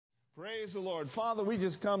Praise the Lord. Father, we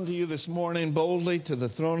just come to you this morning boldly to the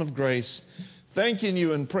throne of grace, thanking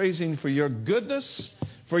you and praising for your goodness,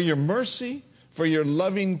 for your mercy, for your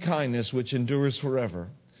loving kindness which endures forever.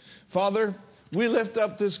 Father, we lift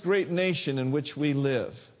up this great nation in which we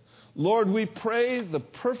live. Lord, we pray the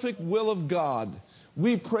perfect will of God.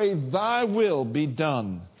 We pray thy will be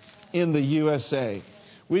done in the USA.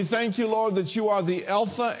 We thank you, Lord, that you are the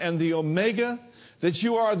Alpha and the Omega, that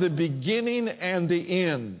you are the beginning and the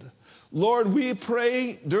end. Lord, we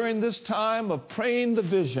pray during this time of praying the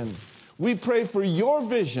vision. We pray for your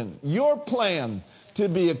vision, your plan to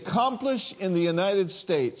be accomplished in the United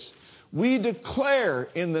States. We declare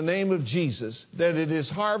in the name of Jesus that it is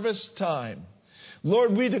harvest time.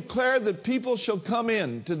 Lord, we declare that people shall come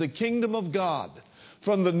in to the kingdom of God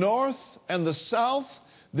from the north and the south,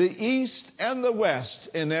 the east and the west,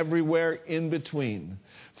 and everywhere in between.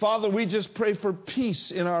 Father, we just pray for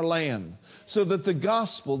peace in our land so that the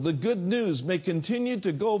gospel, the good news, may continue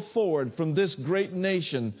to go forward from this great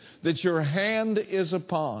nation that your hand is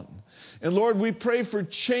upon. And Lord, we pray for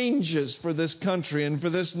changes for this country and for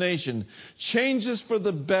this nation, changes for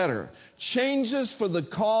the better, changes for the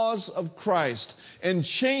cause of Christ, and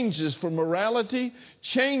changes for morality,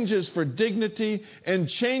 changes for dignity, and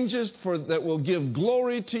changes that will give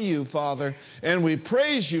glory to you, Father. And we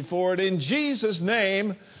praise you for it in Jesus'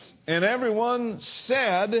 name. And everyone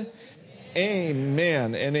said,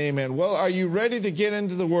 amen and amen. Well, are you ready to get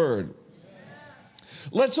into the Word?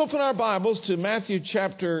 Let's open our Bibles to Matthew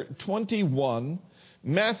chapter 21.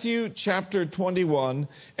 Matthew chapter 21.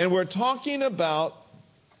 And we're talking about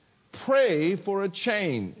pray for a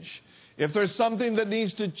change. If there's something that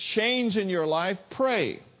needs to change in your life,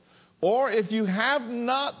 pray. Or if you have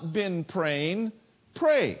not been praying,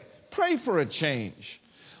 pray. Pray for a change.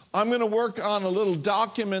 I'm going to work on a little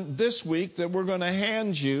document this week that we're going to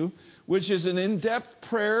hand you, which is an in-depth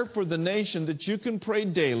prayer for the nation that you can pray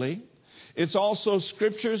daily. It's also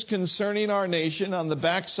scriptures concerning our nation on the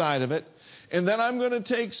back side of it. And then I'm going to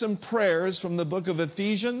take some prayers from the book of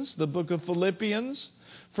Ephesians, the book of Philippians,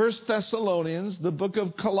 1 Thessalonians, the book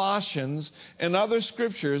of Colossians, and other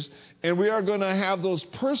scriptures. And we are going to have those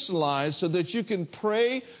personalized so that you can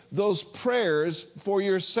pray those prayers for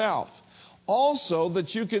yourself. Also,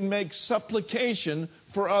 that you can make supplication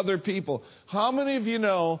for other people. How many of you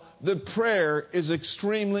know that prayer is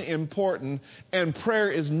extremely important and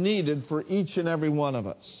prayer is needed for each and every one of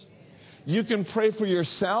us? You can pray for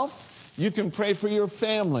yourself. You can pray for your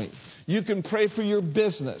family. You can pray for your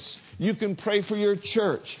business. You can pray for your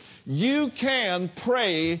church. You can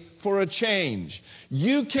pray for a change.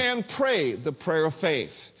 You can pray the prayer of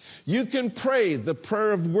faith. You can pray the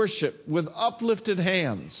prayer of worship with uplifted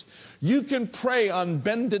hands. You can pray on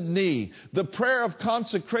bended knee, the prayer of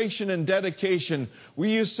consecration and dedication, where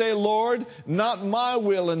you say, Lord, not my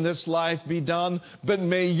will in this life be done, but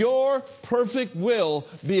may your perfect will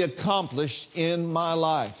be accomplished in my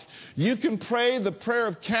life. You can pray the prayer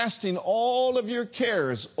of casting all of your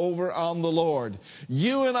cares over on the Lord.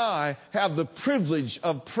 You and I have the privilege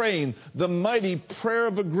of praying the mighty prayer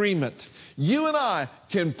of agreement. You and I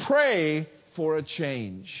can pray for a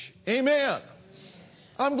change. Amen.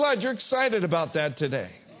 I'm glad you're excited about that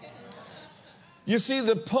today. You see,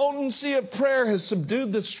 the potency of prayer has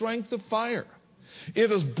subdued the strength of fire.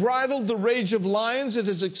 It has bridled the rage of lions. It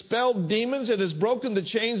has expelled demons. It has broken the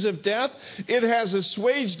chains of death. It has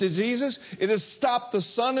assuaged diseases. It has stopped the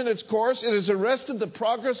sun in its course. It has arrested the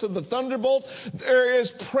progress of the thunderbolt. There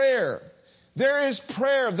is prayer. There is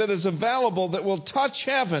prayer that is available that will touch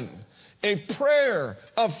heaven. A prayer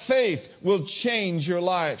of faith will change your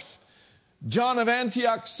life. John of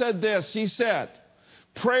Antioch said this. He said,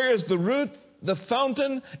 prayer is the root, the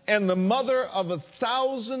fountain, and the mother of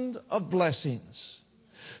 1,000 of blessings.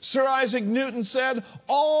 Sir Isaac Newton said,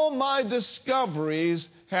 all my discoveries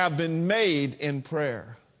have been made in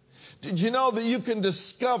prayer. Did you know that you can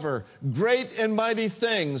discover great and mighty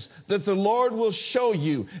things that the Lord will show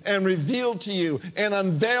you and reveal to you and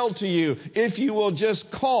unveil to you if you will just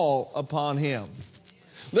call upon Him?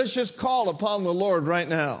 Let's just call upon the Lord right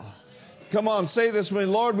now. Come on, say this with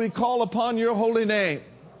me. Lord, we call upon your holy name.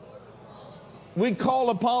 We call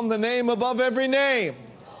upon the name above every name.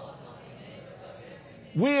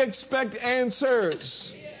 We expect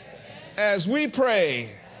answers as we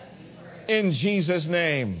pray in Jesus'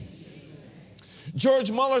 name. George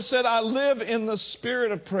Muller said, I live in the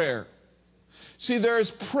spirit of prayer. See, there's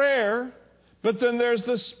prayer, but then there's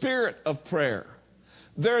the spirit of prayer.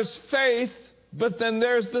 There's faith, but then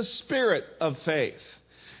there's the spirit of faith.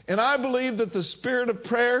 And I believe that the spirit of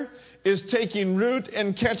prayer is taking root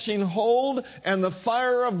and catching hold, and the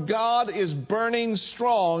fire of God is burning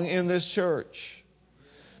strong in this church.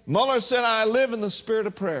 Muller said, I live in the spirit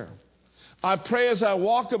of prayer. I pray as I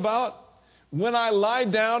walk about, when I lie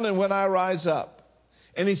down and when I rise up.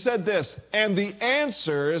 And he said this, and the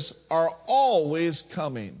answers are always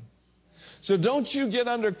coming. So don't you get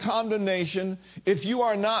under condemnation if you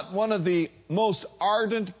are not one of the most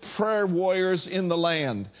ardent prayer warriors in the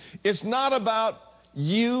land. It's not about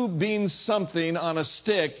you being something on a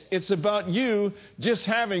stick. It's about you just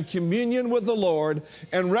having communion with the Lord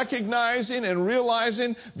and recognizing and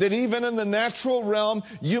realizing that even in the natural realm,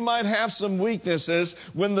 you might have some weaknesses.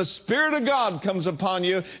 When the Spirit of God comes upon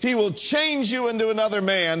you, He will change you into another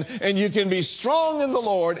man, and you can be strong in the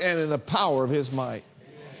Lord and in the power of His might.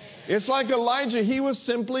 It's like Elijah. He was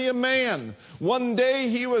simply a man. One day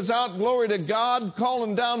he was out, glory to God,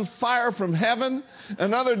 calling down fire from heaven.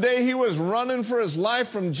 Another day he was running for his life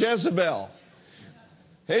from Jezebel.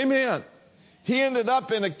 Amen. He ended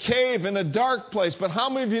up in a cave in a dark place. But how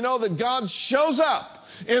many of you know that God shows up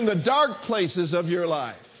in the dark places of your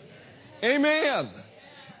life? Amen.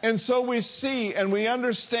 And so we see and we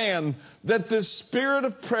understand that this spirit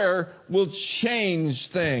of prayer will change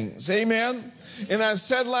things. Amen. And I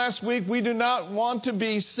said last week, we do not want to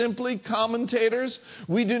be simply commentators.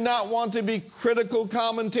 We do not want to be critical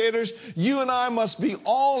commentators. You and I must be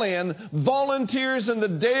all in, volunteers in the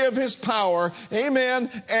day of His power.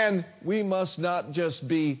 Amen. And we must not just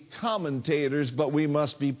be commentators, but we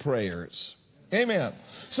must be prayers. Amen.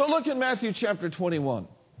 So look at Matthew chapter 21.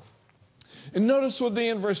 And notice with me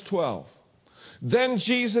in verse 12. Then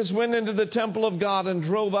Jesus went into the temple of God and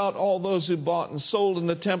drove out all those who bought and sold in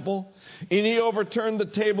the temple. And He overturned the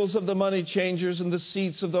tables of the money changers and the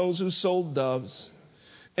seats of those who sold doves.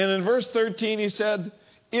 And in verse 13 He said,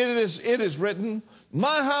 It is written,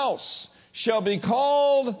 my house shall be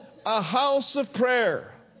called a house of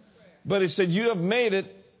prayer. But He said, you have made it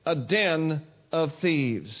a den of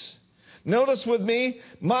thieves. Notice with me,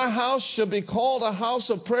 my house shall be called a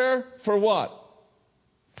house of prayer for what?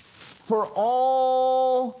 For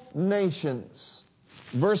all nations.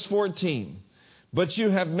 Verse 14. But you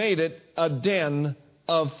have made it a den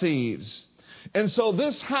of thieves. And so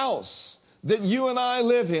this house that you and I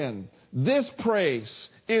live in, this place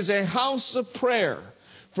is a house of prayer.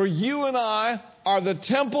 For you and I are the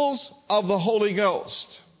temples of the Holy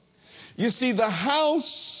Ghost. You see, the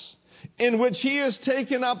house in which He has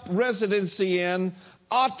taken up residency in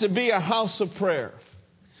ought to be a house of prayer.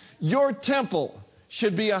 Your temple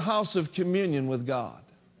should be a house of communion with God.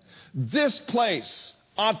 This place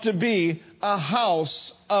ought to be a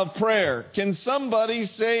house of prayer. Can somebody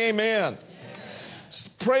say amen? Amen.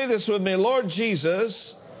 Pray this with me. Lord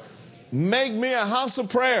Jesus, make me a house of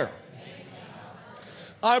prayer.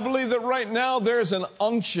 I believe that right now there's an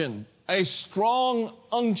unction, a strong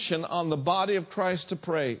unction on the body of Christ to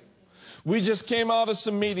pray. We just came out of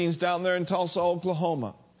some meetings down there in Tulsa,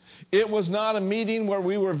 Oklahoma. It was not a meeting where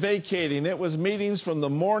we were vacating. It was meetings from the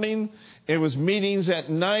morning. It was meetings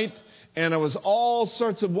at night. And it was all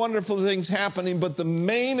sorts of wonderful things happening. But the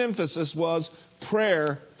main emphasis was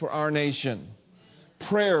prayer for our nation.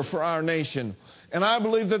 Prayer for our nation. And I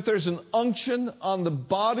believe that there's an unction on the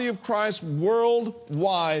body of Christ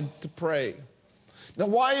worldwide to pray. Now,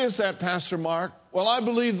 why is that, Pastor Mark? Well, I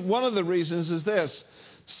believe one of the reasons is this.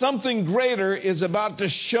 Something greater is about to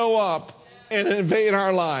show up and invade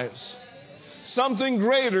our lives. Something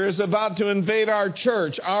greater is about to invade our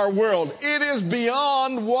church, our world. It is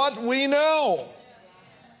beyond what we know.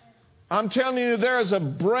 I'm telling you, there is a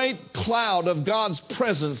bright cloud of God's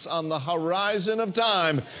presence on the horizon of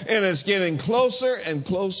time, and it's getting closer and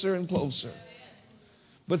closer and closer.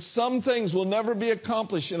 But some things will never be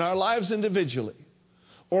accomplished in our lives individually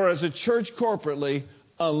or as a church corporately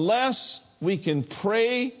unless we can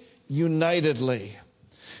pray unitedly.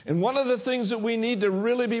 And one of the things that we need to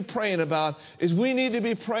really be praying about is we need to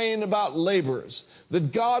be praying about laborers,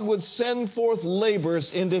 that God would send forth laborers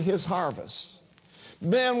into His harvest.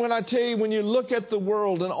 Man, when I tell you, when you look at the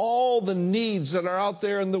world and all the needs that are out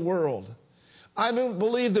there in the world, I don't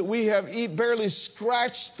believe that we have barely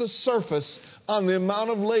scratched the surface on the amount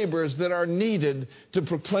of laborers that are needed to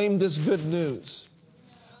proclaim this good news.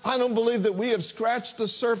 I don't believe that we have scratched the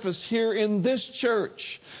surface here in this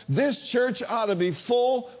church. This church ought to be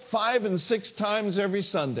full 5 and 6 times every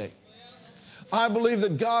Sunday. I believe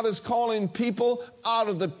that God is calling people out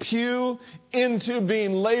of the pew into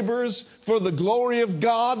being laborers for the glory of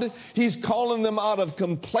God. He's calling them out of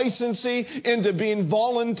complacency into being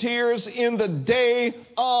volunteers in the day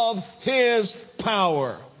of His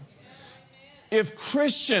power. If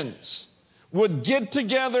Christians would get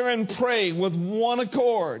together and pray with one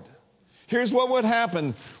accord, here's what would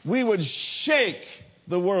happen. We would shake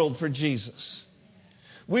the world for Jesus.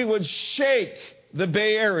 We would shake the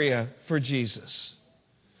Bay Area for Jesus.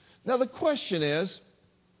 Now the question is,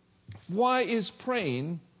 why is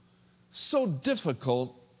praying so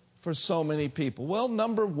difficult for so many people? Well,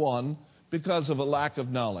 number one, because of a lack of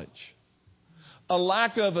knowledge. A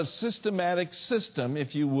lack of a systematic system,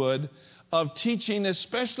 if you would, of teaching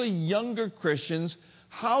especially younger Christians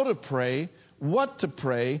how to pray, what to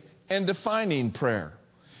pray, and defining prayer.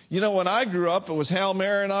 You know, when I grew up, it was Hail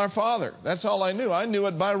Mary and Our Father. That's all I knew. I knew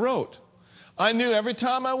it by rote. I knew every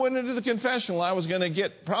time I went into the confessional, I was going to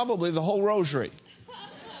get probably the whole rosary.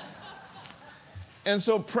 And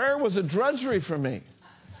so prayer was a drudgery for me.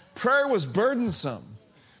 Prayer was burdensome.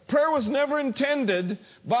 Prayer was never intended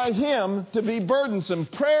by Him to be burdensome.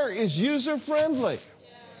 Prayer is user-friendly.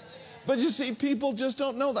 But you see, people just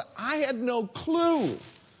don't know that. I had no clue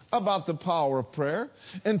about the power of prayer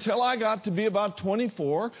until I got to be about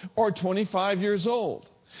 24 or 25 years old.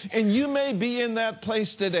 And you may be in that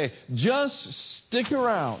place today. Just stick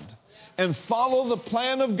around and follow the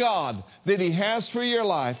plan of God that He has for your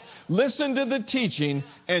life. Listen to the teaching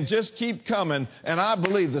and just keep coming. And I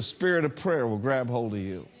believe the spirit of prayer will grab hold of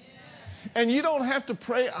you. And you don't have to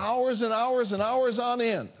pray hours and hours and hours on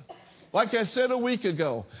end. Like I said a week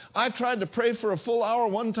ago, I tried to pray for a full hour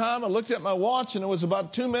one time. I looked at my watch and it was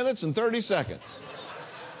about 2 minutes and 30 seconds.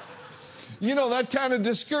 You know, that kind of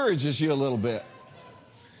discourages you a little bit.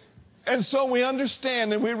 And so we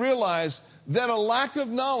understand and we realize that a lack of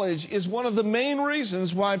knowledge is one of the main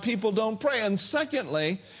reasons why people don't pray. And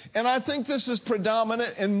secondly, and I think this is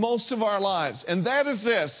predominant in most of our lives, and that is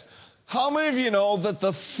this: how many of you know that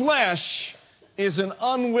the flesh is an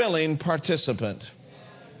unwilling participant?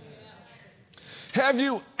 Have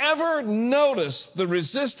you ever noticed the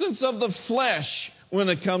resistance of the flesh when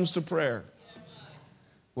it comes to prayer?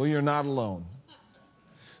 Well, you're not alone.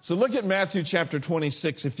 So look at Matthew chapter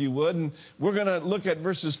 26, if you would, and we're going to look at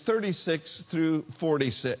verses 36 through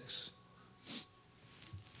 46.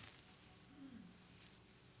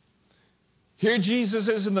 Here Jesus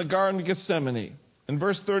is in the Garden of Gethsemane. In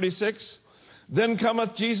verse 36, then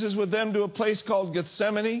cometh Jesus with them to a place called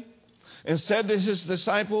Gethsemane, and said to His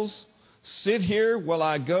disciples, sit here while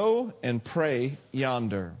I go and pray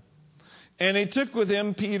yonder. And He took with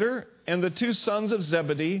Him Peter and the 2 sons of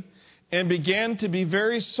Zebedee, and began to be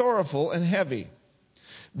very sorrowful and heavy.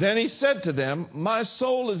 Then He said to them, my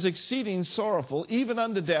soul is exceeding sorrowful, even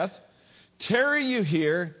unto death. Tarry you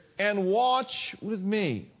here and watch with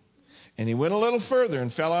me. And He went a little further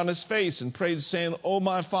and fell on His face and prayed, saying, O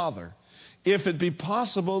my Father, if it be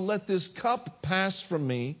possible, let this cup pass from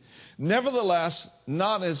me. Nevertheless,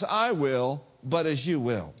 not as I will, but as you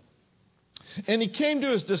will. And He came to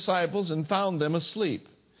His disciples and found them asleep,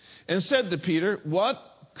 and said to Peter, what?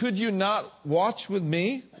 Could you not watch with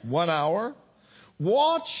me 1 hour?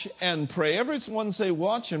 Watch and pray. Everyone say,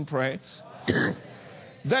 watch and pray.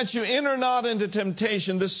 That you enter not into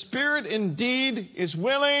temptation. The spirit indeed is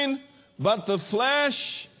willing, but the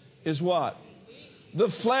flesh is what? The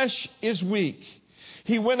flesh is weak.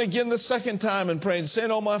 He went again the second time and prayed,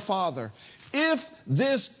 saying, O my Father, if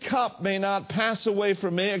this cup may not pass away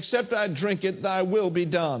from me, except I drink it, thy will be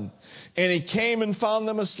done. And He came and found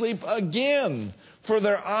them asleep again, for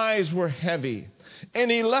their eyes were heavy.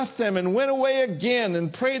 And He left them and went away again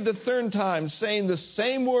and prayed the third time, saying the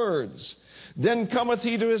same words. Then cometh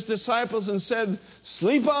He to His disciples and said,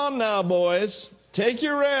 sleep on now, boys, take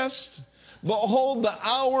your rest. Behold, the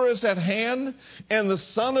hour is at hand, and the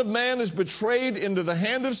Son of Man is betrayed into the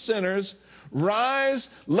hand of sinners. Rise,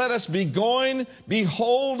 let us be going.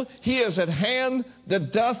 Behold, He is at hand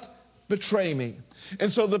that doth betray me.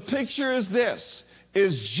 And so the picture is this,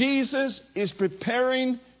 is Jesus is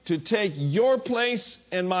preparing to take your place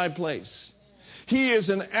and my place. He is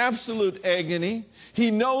in absolute agony. He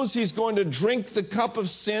knows He's going to drink the cup of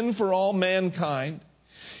sin for all mankind.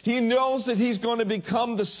 He knows that He's going to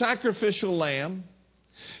become the sacrificial lamb.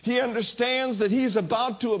 He understands that He's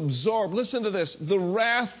about to absorb, listen to this, the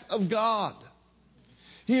wrath of God.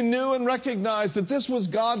 He knew and recognized that this was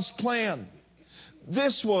God's plan.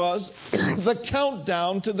 This was the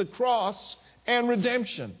countdown to the cross and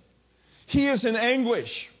redemption. He is in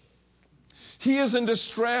anguish. He is in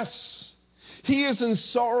distress. He is in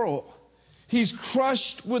sorrow. He's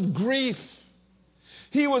crushed with grief.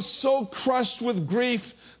 He was so crushed with grief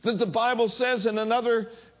that the Bible says in another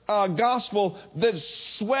gospel that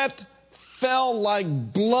sweat fell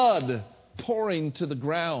like blood pouring to the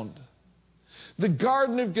ground. The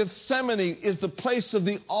Garden of Gethsemane is the place of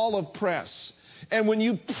the olive press. And when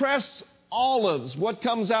you press olives, what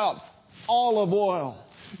comes out? Olive oil.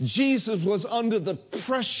 Jesus was under the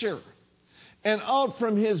pressure And out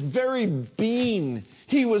from his very being,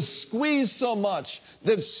 he was squeezed so much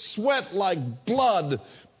that sweat like blood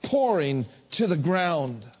pouring to the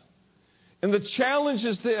ground. And the challenge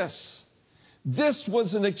is this. This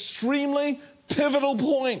was an extremely pivotal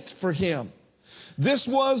point for him. This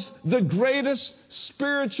was the greatest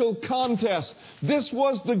spiritual contest. This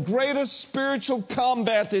was the greatest spiritual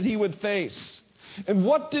combat that he would face. And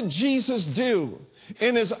what did Jesus do?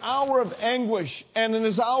 In his hour of anguish and in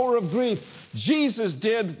his hour of grief, Jesus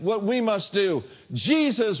did what we must do.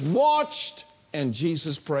 Jesus watched and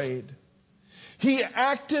Jesus prayed. He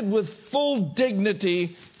acted with full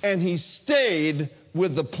dignity and he stayed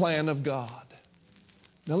with the plan of God.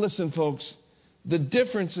 Now listen, folks, the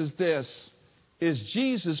difference is this, is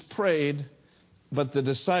Jesus prayed, but the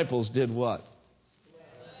disciples did what?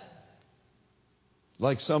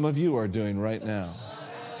 Like some of you are doing right now.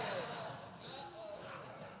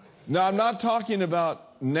 Now, I'm not talking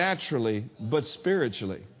about naturally, but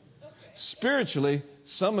spiritually. Spiritually,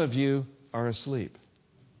 some of you are asleep.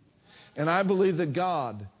 And I believe that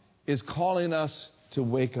God is calling us to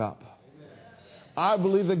wake up. I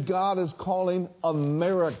believe that God is calling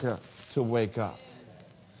America to wake up.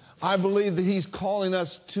 I believe that He's calling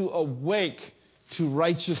us to awake to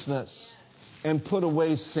righteousness and put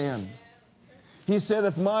away sin. He said,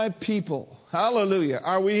 if my people, hallelujah,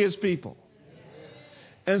 are we His people?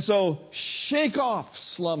 And so shake off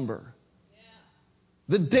slumber.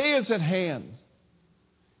 The day is at hand.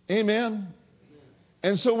 Amen.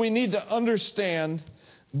 And so we need to understand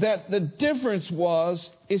that the difference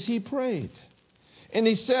is he prayed. And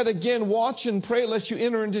he said again, watch and pray lest you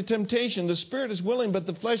enter into temptation. The spirit is willing, but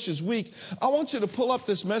the flesh is weak. I want you to pull up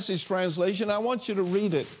this Message translation. I want you to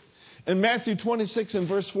read it. In Matthew 26 and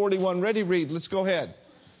verse 41. Ready, read. Let's go ahead.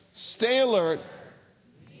 Stay alert.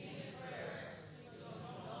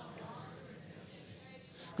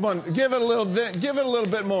 Come on, give it a little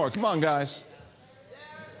bit more. Come on, guys.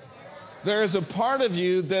 There is a part of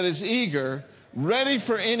you that is eager, ready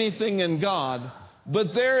for anything in God,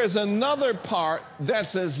 but there is another part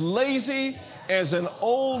that's as lazy as an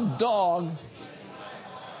old dog.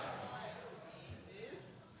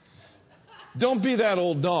 Don't be that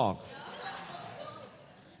old dog.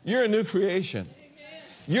 You're a new creation.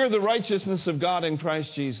 You're the righteousness of God in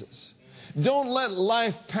Christ Jesus. Don't let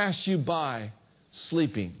life pass you by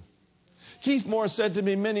sleeping. Keith Moore said to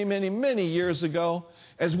me many years ago,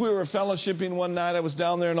 as we were fellowshipping one night, I was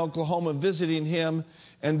down there in Oklahoma visiting him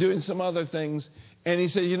and doing some other things. And he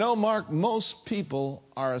said, you know, Mark, most people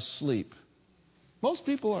are asleep. Most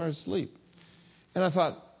people are asleep. And I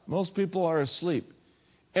thought, most people are asleep.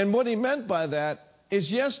 And what he meant by that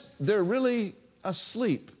is, yes, they're really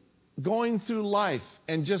asleep, going through life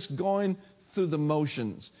and just going through the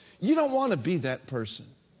motions. You don't want to be that person.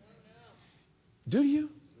 Do you?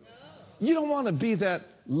 No. You don't want to be that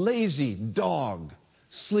lazy dog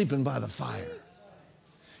sleeping by the fire.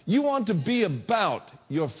 You want to be about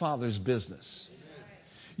your Father's business.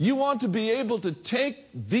 You want to be able to take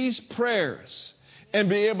these prayers and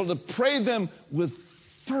be able to pray them with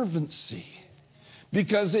fervency,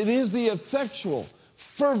 because it is the effectual,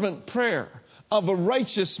 fervent prayer of a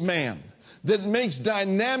righteous man that makes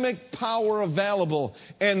dynamic power available.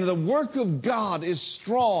 And the work of God is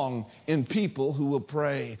strong in people who will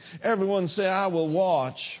pray. Everyone say, I will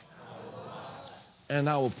watch and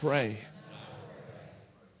I will pray.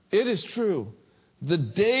 It is true. The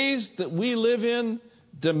days that we live in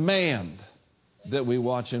demand that we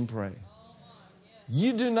watch and pray.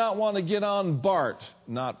 You do not want to get on BART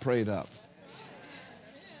not prayed up.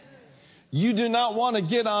 You do not want to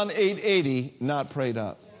get on 880 not prayed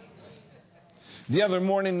up. The other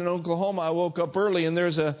morning in Oklahoma, I woke up early and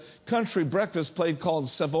there's a country breakfast place called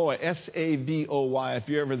Savoy, Savoy. If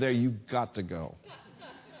you're ever there, you've got to go.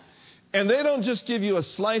 And they don't just give you a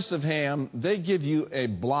slice of ham, they give you a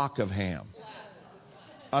block of ham.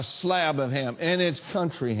 A slab of ham, and it's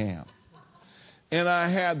country ham. And I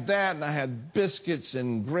had that, and I had biscuits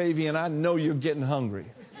and gravy, and I know you're getting hungry.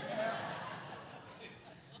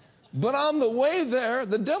 But on the way there,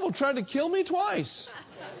 the devil tried to kill me twice,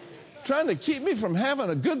 trying to keep me from having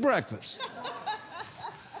a good breakfast.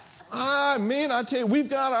 I mean, I tell you, we've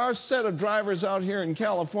got our set of drivers out here in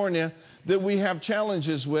California that we have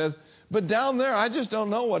challenges with. But down there, I just don't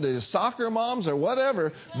know what it is, soccer moms or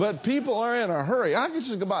whatever, but people are in a hurry. I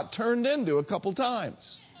just about turned into a couple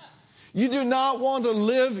times. You do not want to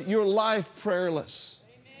live your life prayerless.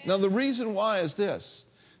 Now, the reason why is this.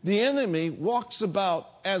 The enemy walks about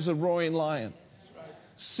as a roaring lion,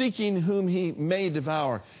 seeking whom he may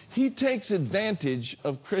devour. He takes advantage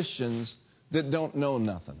of Christians that don't know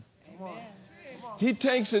nothing. He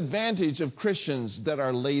takes advantage of Christians that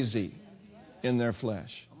are lazy. in their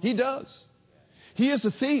flesh. He does. He is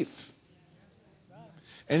a thief.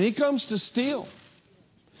 And he comes to steal.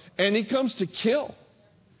 And he comes to kill.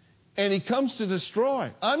 And he comes to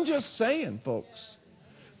destroy. I'm just saying, folks.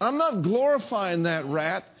 I'm not glorifying that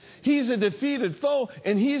rat. He's a defeated foe,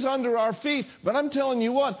 and he's under our feet. But I'm telling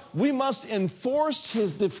you what, we must enforce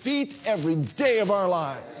his defeat every day of our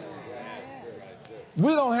lives. We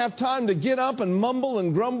don't have time to get up and mumble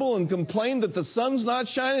and grumble and complain that the sun's not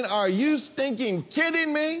shining. Are you stinking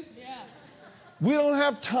kidding me? We don't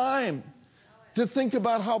have time to think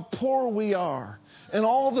about how poor we are and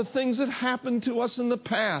all the things that happened to us in the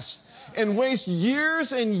past and waste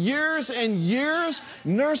years and years and years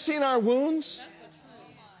nursing our wounds.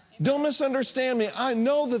 Don't misunderstand me. I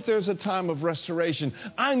know that there's a time of restoration.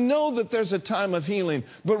 I know that there's a time of healing.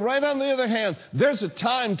 But right on the other hand, there's a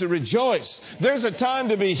time to rejoice. There's a time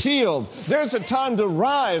to be healed. There's a time to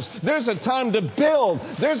rise. There's a time to build.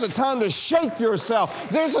 There's a time to shake yourself.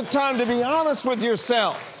 There's a time to be honest with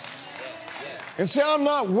yourself. And say, I'm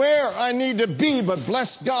not where I need to be, but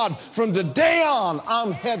bless God, from today on,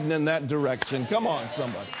 I'm heading in that direction. Come on,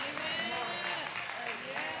 somebody.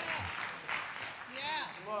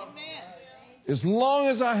 As long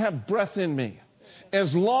as I have breath in me,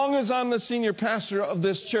 as long as I'm the senior pastor of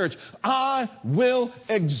this church, I will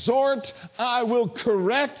exhort, I will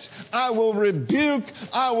correct, I will rebuke,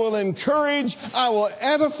 I will encourage, I will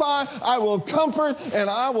edify, I will comfort, and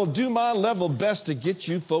I will do my level best to get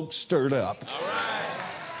you folks stirred up. All right.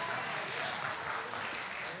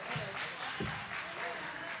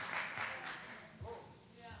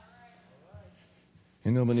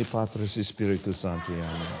 In nomine Patris et Spiritus Sancti.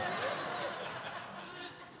 Amen.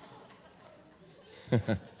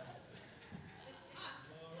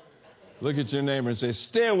 Look at your neighbor and say,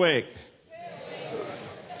 stay awake.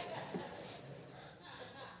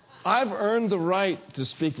 I've earned the right to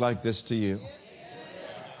speak like this to you.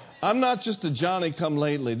 I'm not just a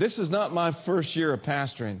Johnny-come-lately. This is not my first year of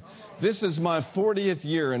pastoring. This is my 40th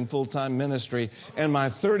year in full-time ministry and my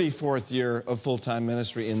 34th year of full-time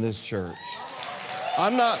ministry in this church.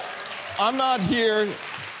 I'm not here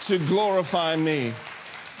to glorify me.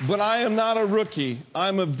 But I am not a rookie.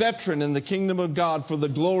 I'm a veteran in the kingdom of God for the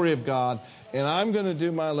glory of God. And I'm going to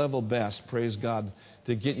do my level best, praise God,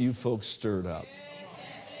 to get you folks stirred up.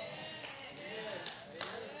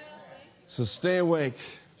 So stay awake.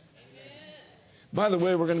 By the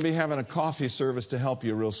way, we're going to be having a coffee service to help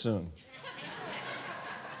you real soon.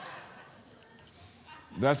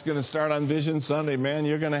 That's going to start on Vision Sunday, man.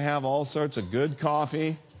 You're going to have all sorts of good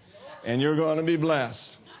coffee, and you're going to be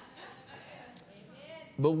blessed.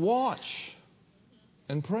 But watch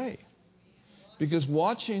and pray. Because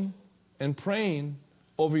watching and praying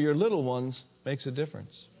over your little ones makes a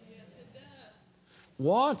difference.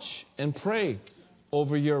 Watch and pray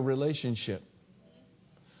over your relationship.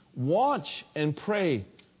 Watch and pray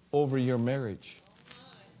over your marriage.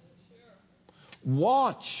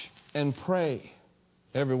 Watch and pray.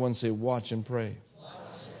 Everyone say, watch and pray.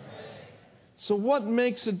 So what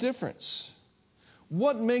makes a difference?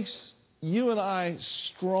 What makes you and I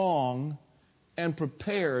strong and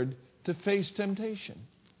prepared to face temptation?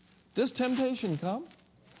 Does temptation come?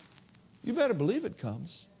 You better believe it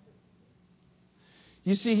comes.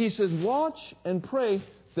 You see, he says, watch and pray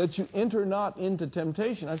that you enter not into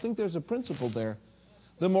temptation. I think there's a principle there.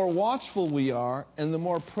 The more watchful we are and the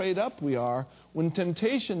more prayed up we are, when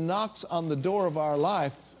temptation knocks on the door of our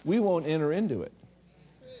life, we won't enter into it.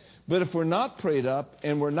 But if we're not prayed up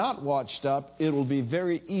and we're not watched up, it will be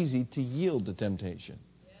very easy to yield to temptation.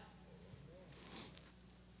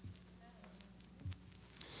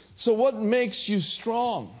 So what makes you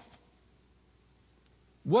strong?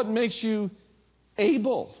 What makes you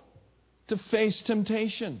able to face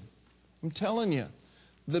temptation? I'm telling you,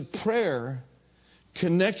 the prayer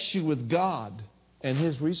connects you with God and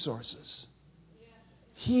His resources.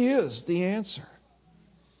 He is the answer.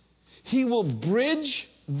 He will bridge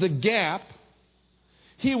the gap.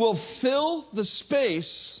 He will fill the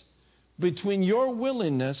space between your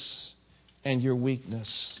willingness and your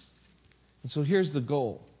weakness. And so here's the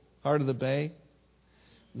goal. Heart of the Bay,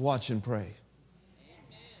 watch and pray.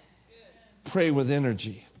 Pray with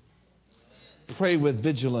energy. Pray with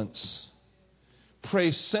vigilance.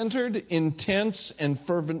 Pray centered, intense, and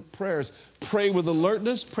fervent prayers. Pray with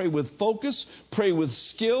alertness. Pray with focus. Pray with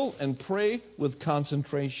skill. And pray with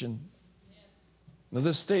concentration. Now,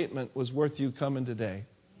 this statement was worth you coming today.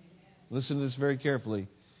 Listen to this very carefully.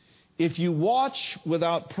 If you watch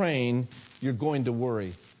without praying, you're going to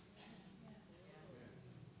worry.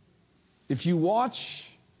 If you watch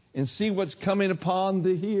and see what's coming upon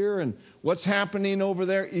the here and what's happening over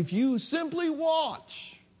there, if you simply watch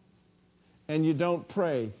and you don't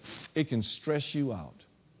pray, it can stress you out.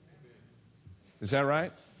 Is that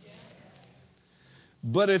right?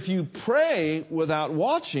 But if you pray without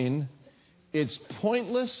watching, it's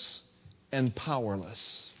pointless and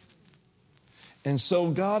powerless. And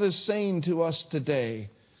so God is saying to us today,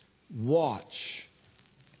 watch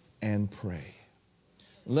and pray.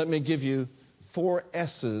 Let me give you 4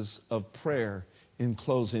 S's of prayer in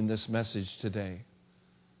closing this message today.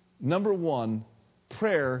 Number 1,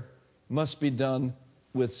 prayer must be done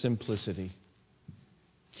with simplicity.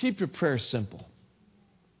 Keep your prayers simple.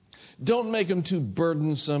 Don't make them too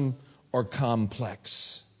burdensome or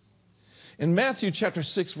complex. In Matthew chapter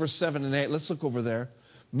 6, verse 7 and 8, let's look over there.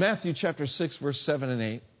 Matthew chapter 6, verse 7 and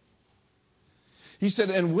 8. He said,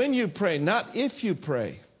 and when you pray, not if you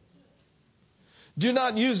pray, do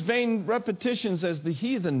not use vain repetitions as the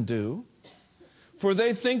heathen do, for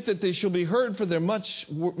they think that they shall be heard for their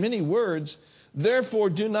many words. Therefore,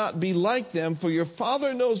 do not be like them, for your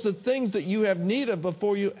Father knows the things that you have need of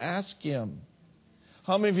before you ask Him.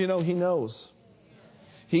 How many of you know He knows?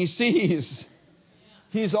 He sees.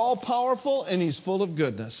 He's all-powerful and He's full of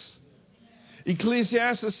goodness.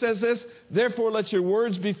 Ecclesiastes says this, therefore let your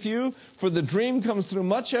words be few, for the dream comes through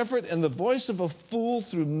much effort and the voice of a fool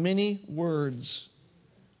through many words.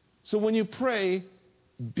 So when you pray,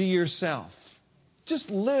 be yourself. Just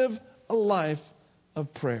live a life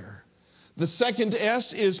of prayer. The second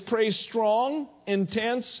S is pray strong,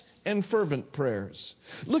 intense, and fervent prayers.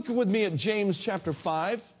 Look with me at James chapter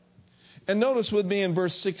 5, and notice with me in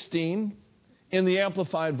verse 16 in the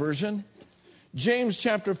Amplified Version. James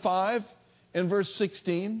chapter 5 and verse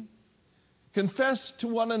 16. Confess to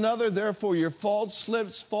one another, therefore, your false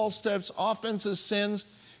slips, false steps, offenses, sins,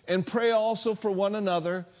 and pray also for one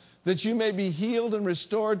another, that you may be healed and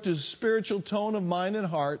restored to spiritual tone of mind and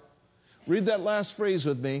heart. Read that last phrase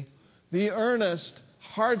with me. The earnest,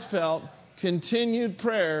 heartfelt, continued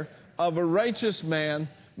prayer of a righteous man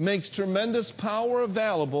makes tremendous power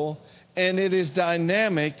available, and it is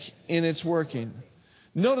dynamic in its working.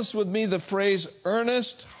 Notice with me the phrase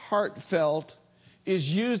earnest, heartfelt is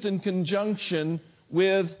used in conjunction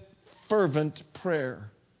with fervent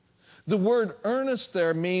prayer. The word earnest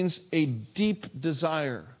there means a deep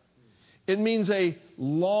desire. It means a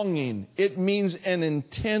longing. It means an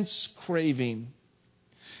intense craving.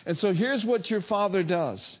 And so here's what your Father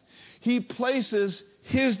does. He places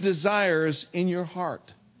His desires in your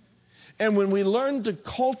heart. And when we learn to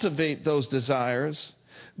cultivate those desires,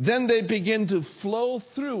 then they begin to flow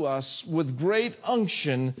through us with great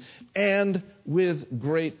unction and with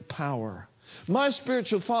great power. My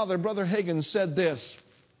spiritual father, Brother Hagin, said this.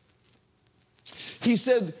 He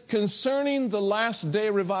said, concerning the last day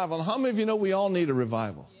revival. How many of you know we all need a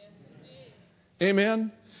revival?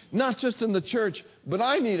 Amen? Not just in the church, but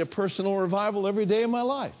I need a personal revival every day of my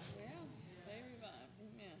life.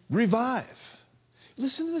 Revive.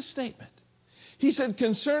 Listen to this statement. He said,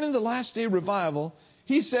 concerning the last day revival,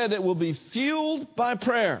 he said it will be fueled by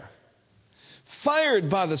prayer, fired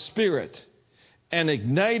by the Spirit, and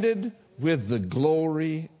ignited with the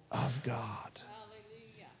glory of God.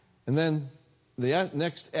 Hallelujah. And then the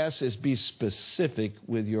next S is be specific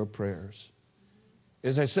with your prayers.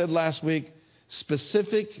 As I said last week,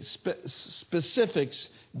 specifics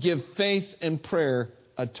give faith and prayer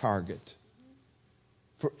a target.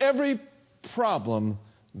 For every problem,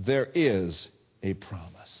 there is a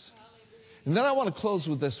promise. And then I want to close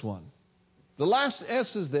with this one. The last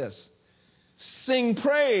S is this. Sing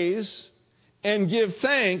praise and give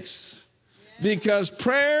thanks, because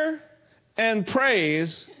prayer and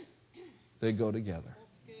praise, they go together.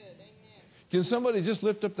 Can somebody just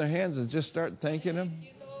lift up their hands and just start thanking Him?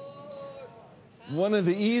 One of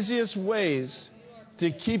the easiest ways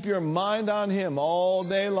to keep your mind on Him all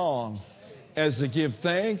day long is to give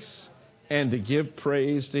thanks and to give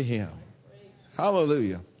praise to Him.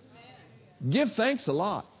 Hallelujah. Give thanks a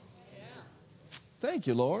lot. Thank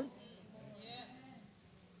you, Lord.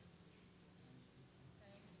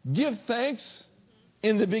 Give thanks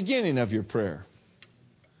in the beginning of your prayer.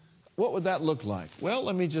 What would that look like? Well,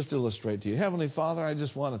 let me just illustrate to you. Heavenly Father, I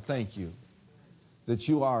just want to thank you that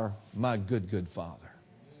you are my good, good Father.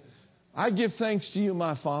 I give thanks to you,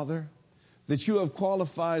 my Father, that you have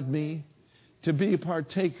qualified me to be a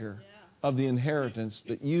partaker of the inheritance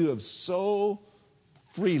that you have so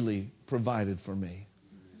freely provided for me.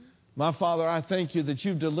 My Father, I thank you that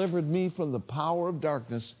you've delivered me from the power of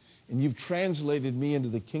darkness and you've translated me into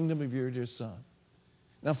the kingdom of your dear Son.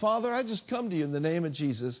 Now, Father, I just come to you in the name of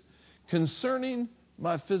Jesus concerning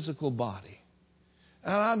my physical body.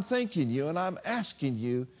 And I'm thanking you and I'm asking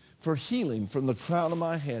you for healing from the crown of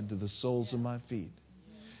my head to the soles of my feet.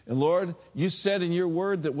 And Lord, you said in your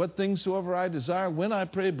word that what things soever I desire, when I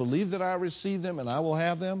pray, believe that I receive them and I will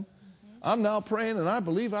have them. I'm now praying and I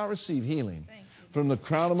believe I receive healing from the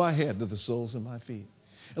crown of my head to the soles of my feet.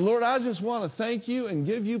 And Lord, I just want to thank you and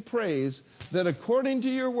give you praise that according to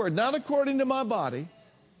your word, not according to my body,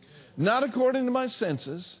 not according to my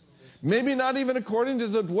senses, maybe not even according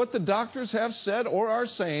to what the doctors have said or are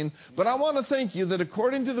saying, but I want to thank you that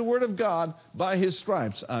according to the word of God, by his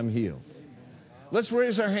stripes I'm healed. Let's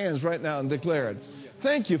raise our hands right now and declare it.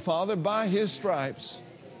 Thank you, Father, by his stripes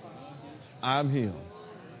I'm healed.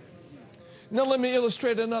 Now let me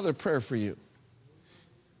illustrate another prayer for you.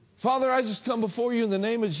 Father, I just come before you in the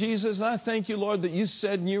name of Jesus, and I thank you, Lord, that you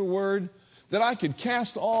said in your word that I could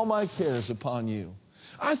cast all my cares upon you.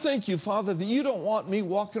 I thank you, Father, that you don't want me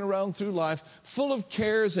walking around through life full of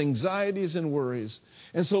cares, anxieties, and worries.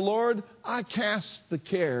 And so, Lord, I cast the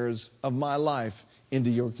cares of my life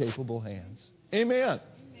into your capable hands. Amen. Amen.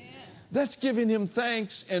 That's giving him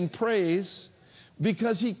thanks and praise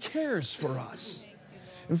because he cares for us.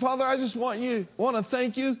 And Father, I just want to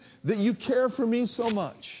thank you that you care for me so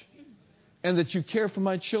much and that you care for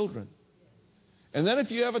my children. And then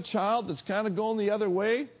if you have a child that's kind of going the other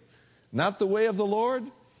way, not the way of the Lord,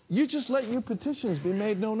 you just let your petitions be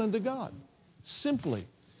made known unto God. Simply,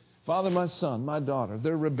 Father, my son, my daughter,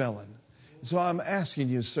 they're rebelling. So I'm asking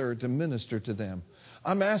you, sir, to minister to them.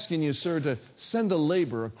 I'm asking you, sir, to send a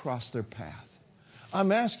labor across their path.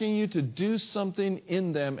 I'm asking you to do something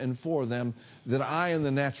in them and for them that I in the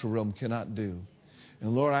natural realm cannot do.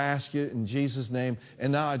 And Lord, I ask you in Jesus' name,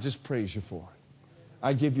 and now I just praise you for it.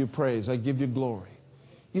 I give you praise. I give you glory.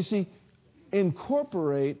 You see,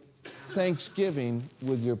 incorporate thanksgiving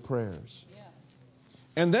with your prayers.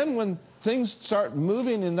 And then when things start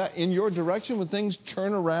moving in your direction, when things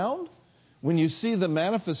turn around, when you see the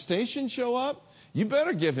manifestation show up, you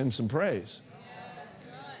better give him some praise.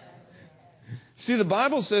 See, the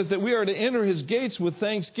Bible says that we are to enter his gates with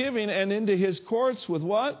thanksgiving and into his courts with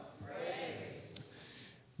what? Praise.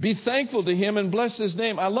 Be thankful to him and bless his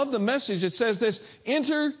name. I love the message. It says this,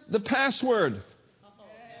 enter the password.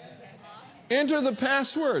 Enter the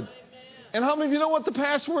password. And how many of you know what the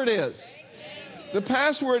password is? The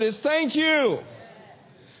password is thank you.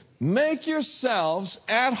 Make yourselves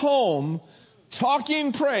at home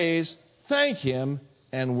talking praise, thank him,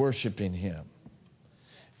 and worshiping him.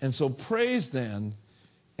 And so praise then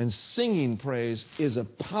and singing praise is a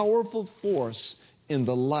powerful force in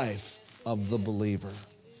the life of the believer.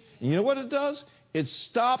 And you know what it does? It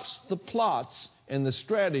stops the plots and the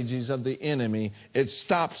strategies of the enemy. It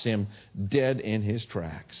stops him dead in his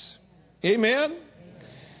tracks. Amen?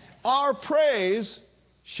 Our praise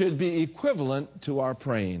should be equivalent to our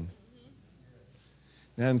praying.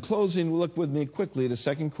 Now in closing, look with me quickly to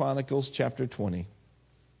 2 Chronicles chapter 20.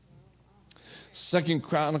 2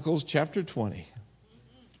 Chronicles chapter 20.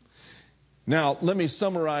 Now, let me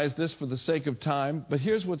summarize this for the sake of time, but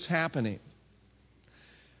here's what's happening.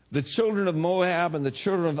 The children of Moab and the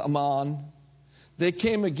children of Ammon, they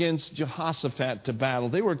came against Jehoshaphat to battle.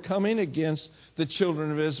 They were coming against the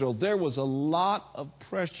children of Israel. There was a lot of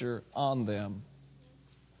pressure on them.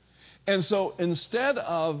 And so instead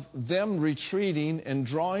of them retreating and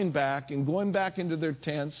drawing back and going back into their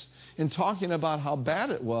tents and talking about how bad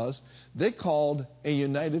it was, they called a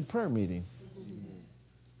united prayer meeting.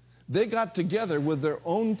 They got together with their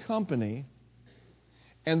own company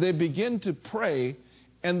and they began to pray,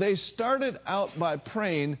 and they started out by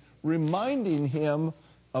praying, reminding him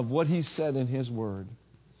of what he said in his word.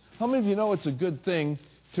 How many of you know it's a good thing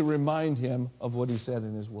to remind him of what he said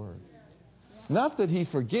in his word? Not that he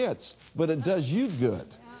forgets, but it does you good.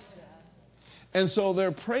 And so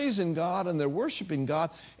they're praising God and they're worshiping God.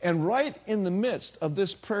 And right in the midst of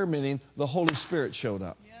this prayer meeting, the Holy Spirit showed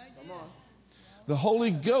up. The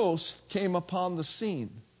Holy Ghost came upon the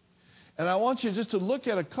scene. And I want you just to look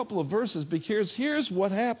at a couple of verses, because here's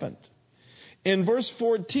what happened. In verse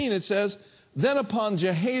 14 it says, then upon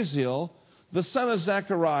Jehaziel, the son of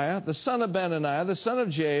Zechariah, the son of Benaniah, the son of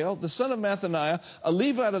Jael, the son of Mathaniah, a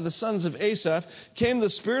Levite of the sons of Asaph, came the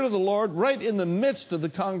Spirit of the Lord right in the midst of the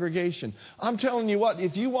congregation. I'm telling you what,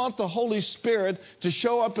 if you want the Holy Spirit to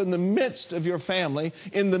show up in the midst of your family,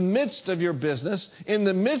 in the midst of your business, in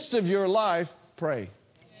the midst of your life, pray.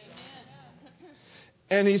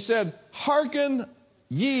 And he said, hearken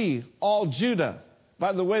ye all Judah.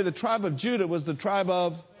 By the way, the tribe of Judah was the tribe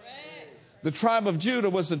of Judah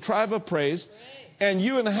was the tribe of praise. And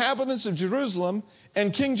you inhabitants of Jerusalem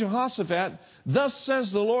and King Jehoshaphat, thus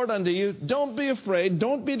says the Lord unto you, don't be afraid,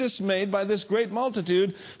 don't be dismayed by this great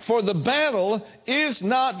multitude, for the battle is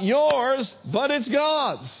not yours, but it's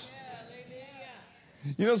God's.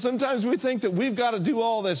 You know, sometimes we think that we've got to do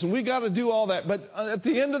all this and we've got to do all that. But at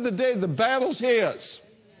the end of the day, the battle's his.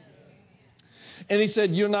 And he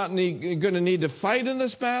said, you're not going to need to fight in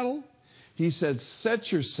this battle. He said,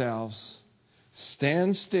 set yourselves,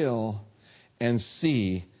 stand still, and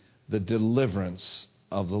see the deliverance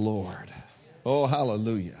of the Lord. Oh,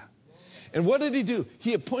 hallelujah. And what did he do?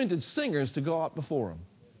 He appointed singers to go out before him.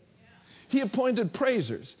 He appointed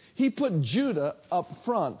praisers. He put Judah up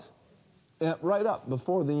front, right up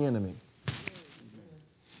before the enemy.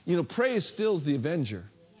 You know, praise stills the avenger.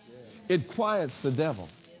 It quiets the devil.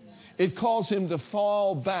 It calls him to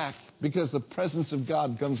fall back because the presence of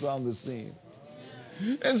God comes on the scene.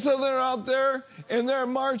 And so they're out there and they're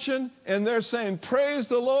marching and they're saying, praise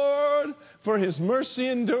the Lord, for his mercy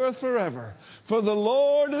endureth forever. For the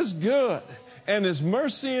Lord is good and his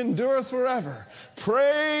mercy endureth forever.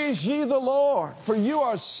 Praise ye the Lord, for you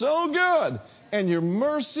are so good and your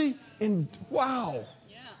mercy wow.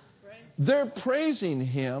 They're praising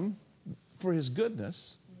him for his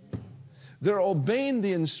goodness. They're obeying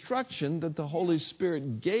the instruction that the Holy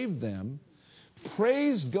Spirit gave them.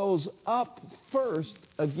 Praise goes up first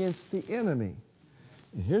against the enemy.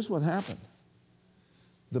 And here's what happened.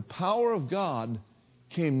 The power of God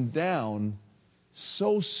came down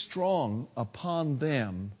so strong upon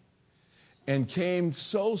them and came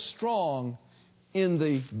so strong in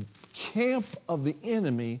the camp of the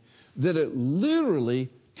enemy that it literally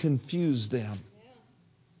confused them.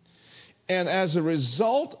 And as a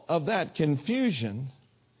result of that confusion,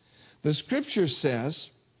 the scripture says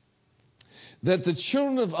that the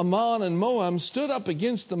children of Ammon and Moab stood up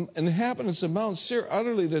against the inhabitants of Mount Seir,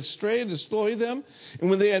 utterly to destroy them. And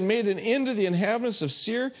when they had made an end of the inhabitants of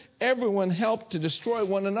Seir, everyone helped to destroy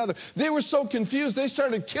one another. They were so confused, they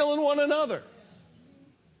started killing one another.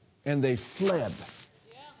 And they fled.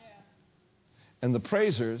 And the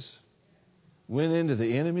praisers went into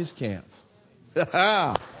the enemy's camp.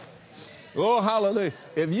 Oh, hallelujah.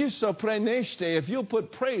 If you if you'll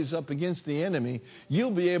put praise up against the enemy,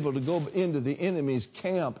 you'll be able to go into the enemy's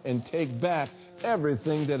camp and take back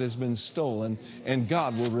everything that has been stolen, and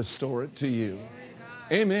God will restore it to you.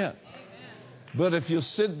 Amen. But if you'll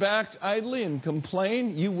sit back idly and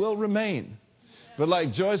complain, you will remain. But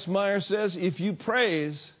like Joyce Meyer says, if you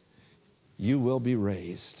praise, you will be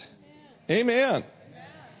raised. Amen.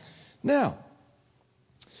 Now,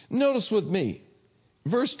 notice with me,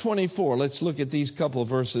 verse 24. Let's look at these couple of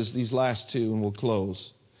verses, these last two, and we'll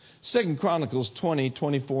close. 2 Chronicles 20,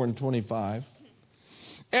 24 and 25.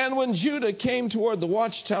 And when Judah came toward the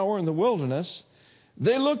watchtower in the wilderness,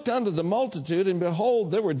 they looked unto the multitude, and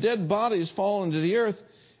behold, there were dead bodies fallen to the earth,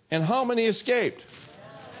 and how many escaped?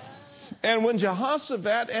 And when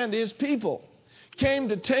Jehoshaphat and his people came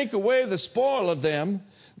to take away the spoil of them,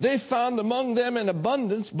 they found among them in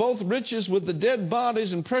abundance both riches with the dead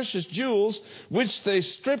bodies and precious jewels, which they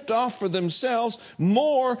stripped off for themselves,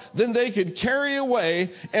 more than they could carry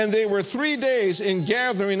away. And they were 3 days in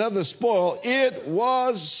gathering of the spoil. It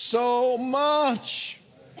was so much.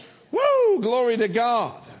 Woo! Glory to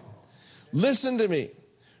God. Listen to me.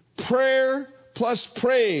 Prayer plus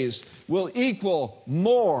praise will equal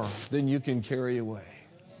more than you can carry away.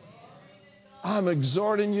 I'm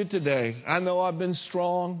exhorting you today. I know I've been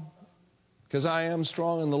strong because I am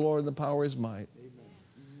strong in the Lord and the power of his might.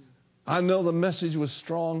 I know the message was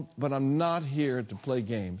strong, but I'm not here to play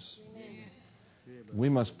games. We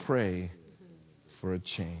must pray for a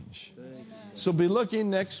change. So be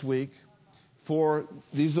looking next week for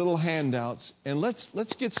these little handouts, and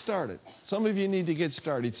let's get started. Some of you need to get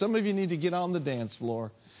started. Some of you need to get on the dance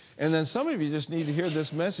floor. And then some of you just need to hear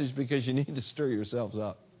this message because you need to stir yourselves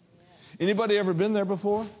up. Anybody ever been there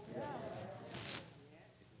before?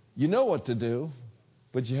 You know what to do,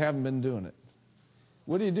 but you haven't been doing it.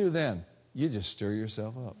 What do you do then? You just stir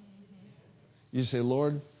yourself up. You say,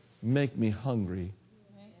 Lord, make me hungry.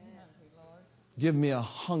 Give me a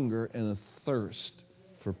hunger and a thirst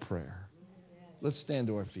for prayer. Let's stand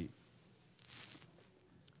to our feet.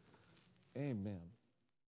 Amen.